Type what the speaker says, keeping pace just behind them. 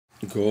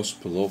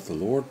Gospel of the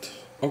Lord,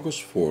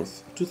 August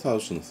 4th,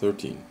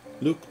 2013,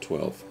 Luke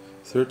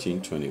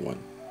 12:13-21.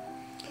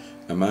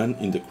 A man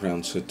in the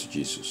crowd said to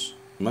Jesus,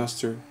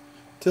 "Master,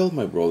 tell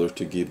my brother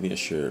to give me a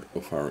share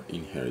of our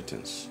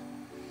inheritance."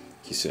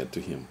 He said to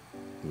him,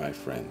 "My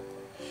friend,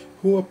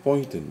 who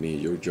appointed me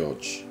your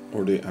judge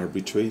or the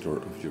arbitrator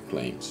of your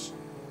claims?"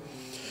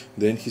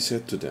 Then he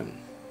said to them,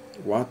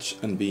 "Watch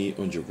and be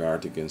on your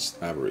guard against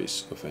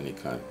avarice of any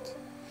kind.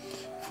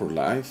 For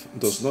life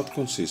does not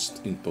consist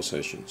in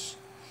possessions,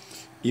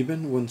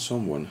 even when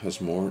someone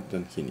has more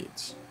than he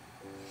needs."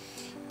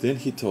 Then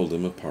he told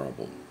them a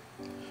parable.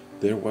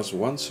 There was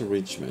once a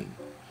rich man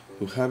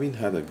who, having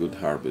had a good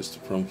harvest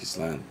from his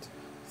land,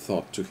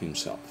 thought to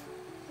himself,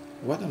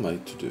 "What am I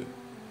to do?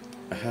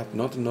 I have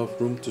not enough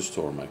room to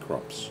store my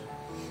crops."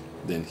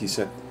 Then he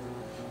said,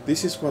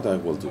 "This is what I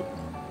will do.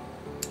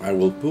 I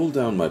will pull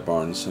down my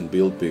barns and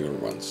build bigger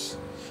ones,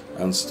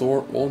 and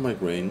store all my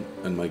grain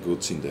and my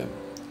goods in them.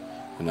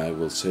 And I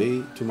will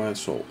say to my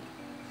soul,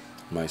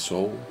 'My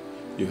soul,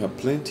 you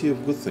have plenty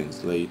of good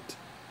things laid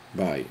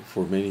by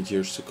for many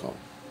years to come.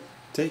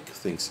 Take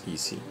things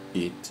easy,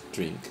 eat,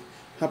 drink,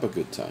 have a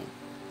good time.'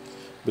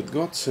 But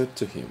God said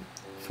to him,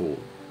 'Fool,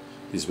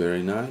 this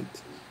very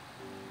night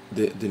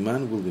the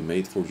demand will be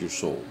made for your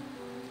soul,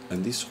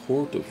 and this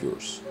hoard of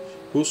yours,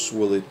 whose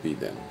will it be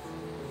then?'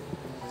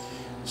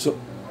 So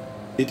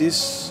it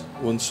is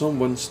when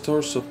someone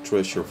stores up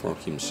treasure for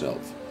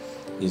himself,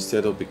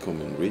 instead of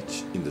becoming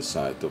rich in the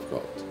sight of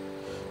God."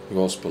 The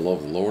Gospel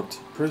of the Lord.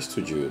 Praise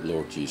to you,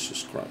 Lord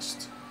Jesus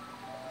Christ.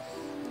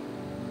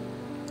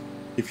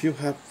 If you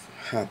have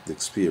had the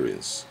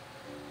experience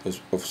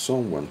of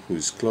someone who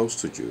is close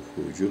to you,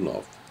 who you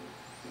love,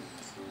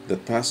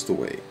 that passed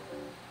away,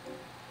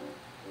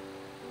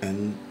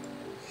 and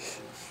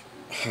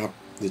have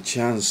the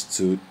chance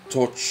to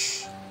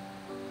touch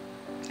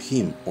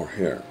him or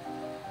her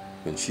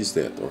when she's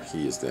dead or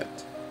he is dead,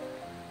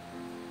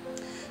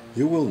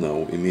 you will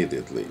know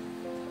immediately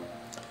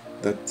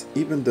that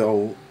even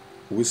though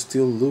we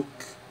still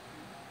look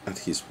at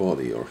his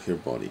body or her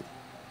body,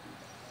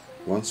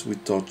 once we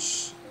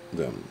touch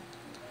them,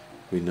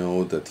 we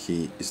know that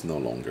he is no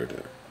longer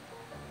there.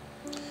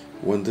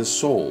 When the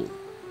soul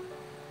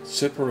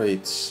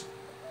separates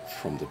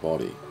from the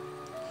body,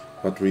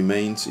 what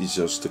remains is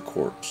just a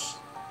corpse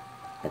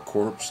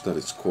that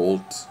is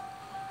cold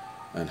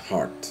and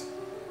hard.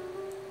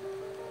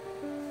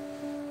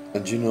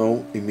 And you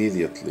know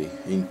immediately,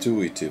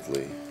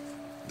 intuitively,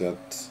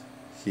 that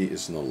he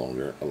is no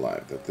longer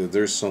alive, that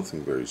there is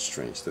something very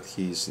strange, that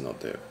he is not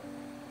there.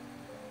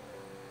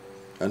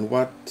 And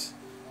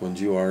when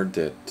you are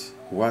dead,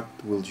 what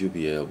will you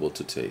be able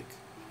to take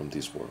from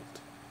this world?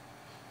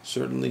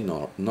 Certainly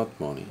not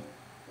money,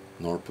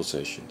 nor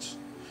possessions,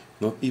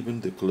 not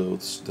even the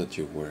clothes that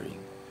you're wearing,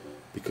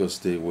 because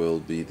they will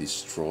be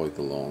destroyed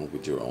along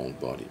with your own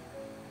body.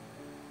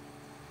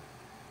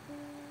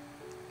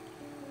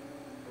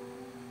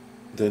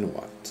 Then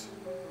what?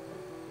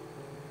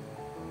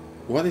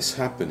 What is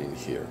happening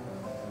here?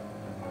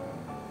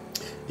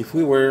 If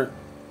we were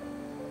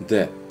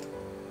dead,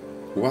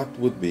 what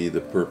would be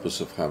the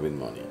purpose of having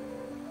money?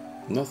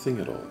 Nothing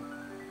at all.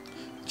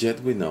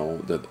 Yet we know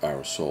that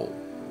our soul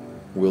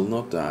will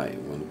not die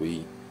when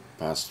we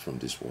pass from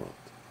this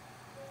world.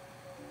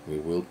 We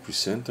will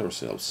present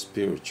ourselves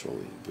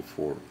spiritually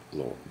before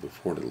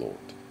the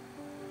Lord.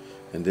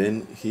 And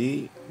then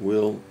He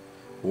will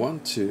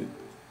want to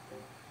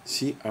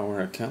see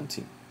our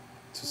accounting,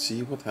 to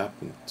see what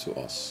happened to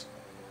us.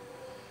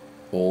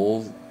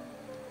 All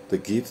the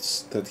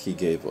gifts that He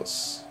gave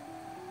us,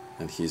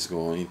 and He's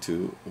going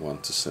to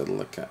want to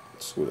settle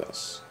accounts with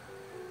us.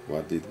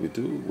 What did we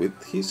do with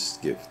His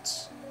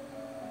gifts?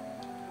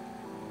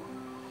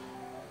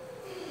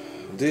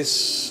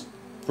 This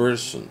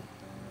person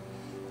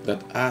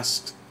that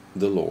asked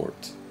the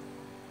Lord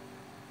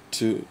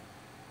to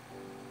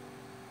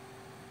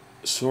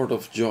sort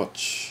of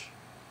judge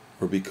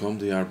or become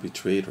the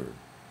arbitrator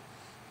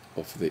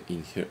of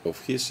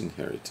his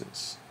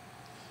inheritance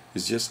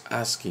is just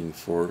asking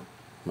for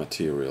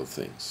material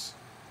things,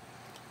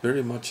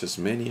 very much as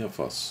many of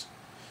us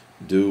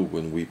do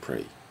when we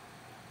pray.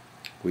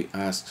 We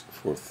ask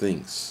for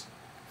things,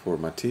 for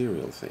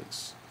material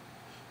things,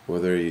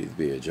 whether it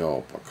be a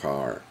job, a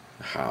car,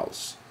 a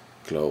house,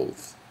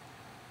 clothes,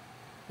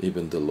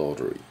 even the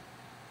lottery.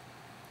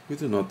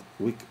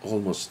 We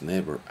almost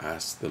never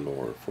ask the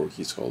Lord for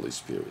His Holy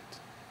Spirit,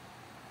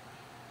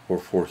 or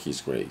for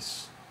His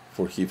grace,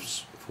 for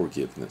His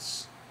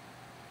forgiveness,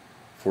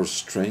 for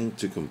strength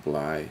to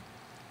comply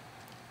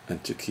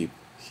and to keep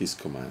His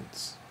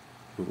commands.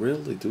 We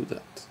rarely do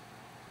that.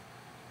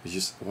 We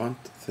just want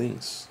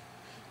things.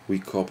 We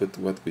covet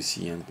what we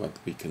see and what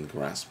we can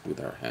grasp with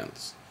our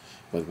hands,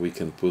 what we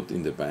can put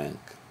in the bank.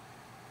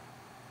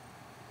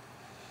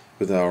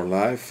 But our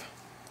life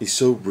is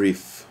so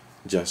brief,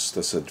 just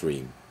as a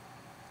dream.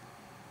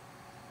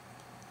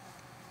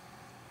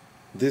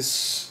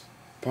 This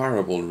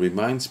parable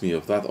reminds me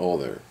of that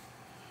other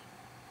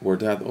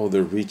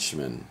rich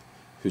man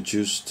who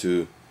used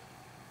to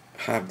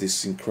have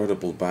these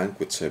incredible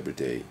banquets every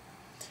day,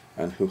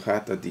 and who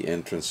had at the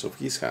entrance of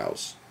his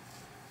house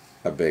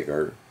a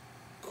beggar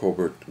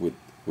covered with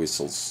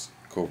whistles,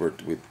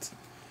 covered with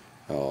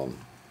um,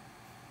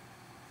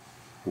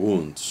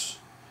 wounds,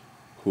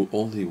 who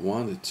only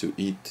wanted to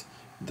eat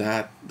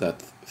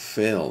that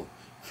fell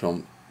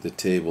from the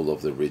table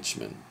of the rich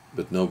man,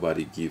 but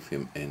nobody gave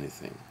him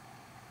anything.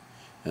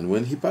 And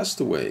when he passed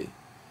away,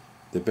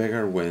 the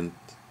beggar went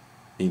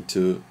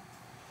into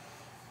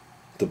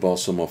the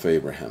bosom of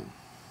Abraham.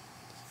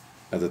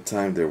 At the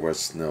time there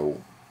was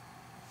no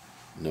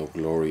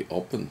glory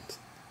opened,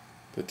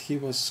 but he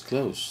was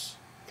close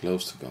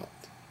to God.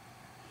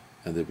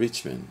 And the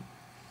rich man,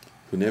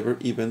 who never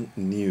even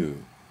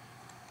knew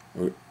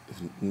or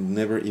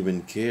never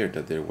even cared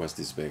that there was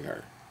this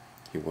beggar,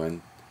 he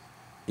went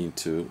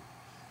into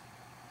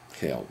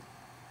hell.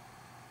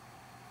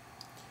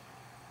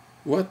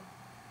 What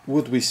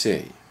would we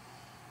say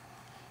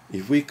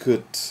if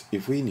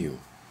we knew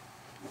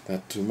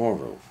that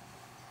tomorrow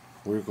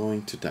we're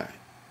going to die?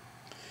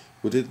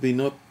 Would it be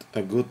not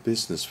a good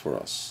business for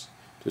us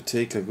to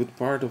take a good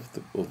part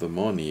of the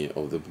money,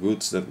 of the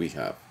goods that we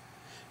have,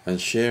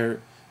 and share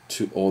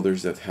to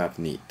others that have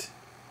need,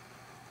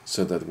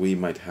 so that we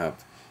might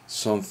have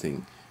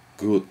something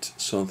good,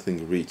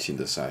 something rich in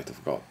the sight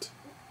of God,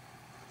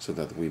 so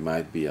that we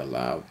might be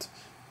allowed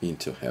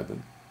into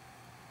heaven?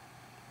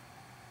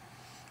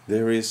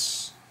 There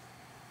is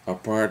a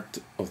part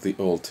of the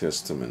Old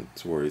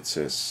Testament where it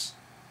says,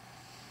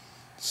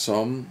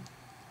 some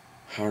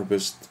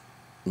harvest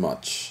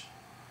much,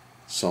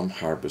 some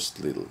harvest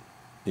little.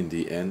 In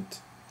the end,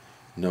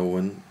 no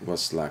one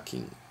was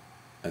lacking,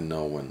 and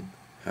no one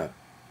had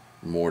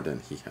more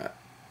than he had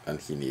and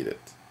he needed.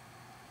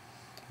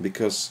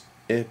 Because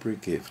every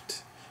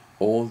gift,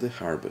 all the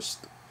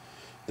harvest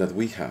that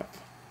we have,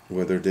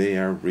 whether they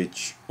are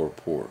rich or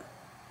poor,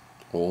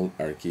 all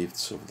are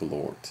gifts of the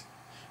Lord.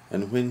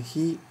 And when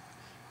He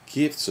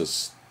gives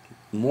us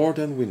more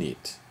than we need,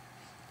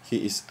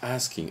 He is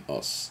asking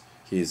us,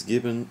 He is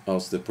giving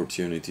us the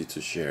opportunity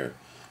to share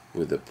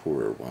with the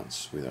poorer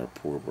ones, with our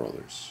poor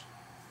brothers.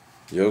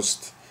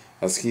 Just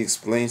as He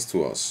explains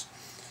to us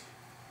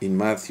in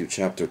Matthew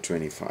chapter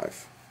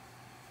 25,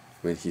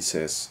 when He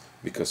says,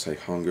 because I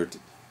hungered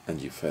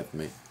and you fed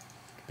me,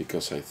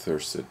 because I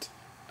thirsted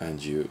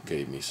and you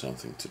gave me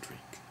something to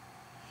drink,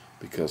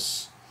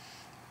 because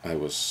I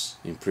was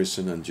in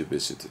prison and you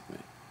visited me.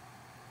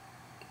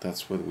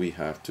 That's what we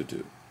have to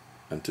do.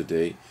 And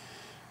today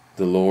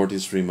the Lord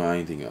is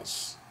reminding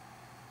us,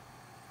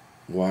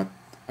 what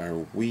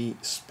are we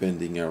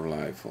spending our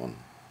life on?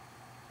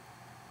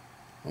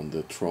 On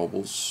the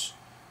troubles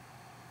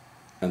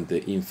and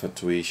the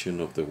infatuation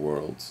of the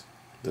world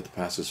that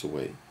passes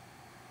away?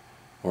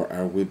 Or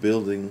are we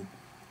building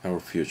our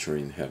future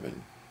in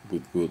heaven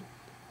with good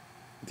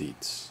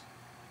deeds?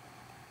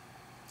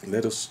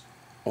 Let us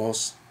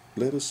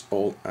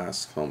all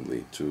ask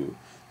humbly to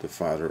the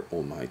Father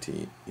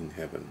Almighty in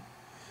heaven,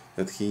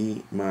 that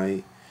He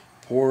might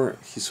pour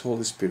His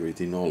Holy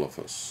Spirit in all of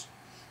us,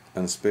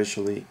 and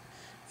especially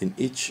in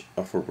each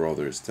of our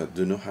brothers that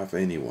do not have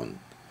anyone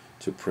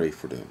to pray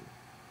for them,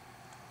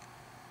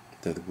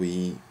 that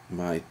we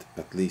might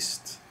at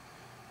least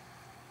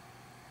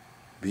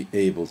be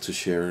able to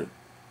share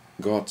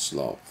God's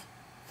love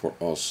for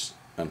us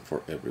and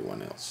for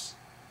everyone else,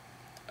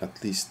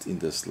 at least in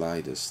the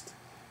slightest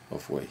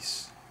of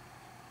ways,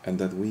 and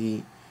that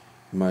we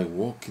might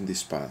walk in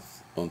this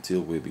path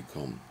until we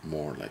become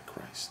more like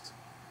Christ.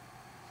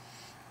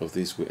 Of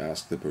this we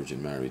ask the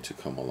Virgin Mary to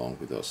come along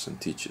with us and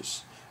teach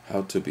us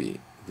how to be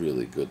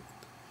really good,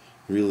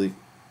 really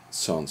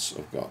sons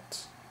of God.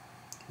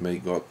 May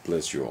God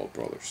bless you all,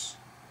 brothers.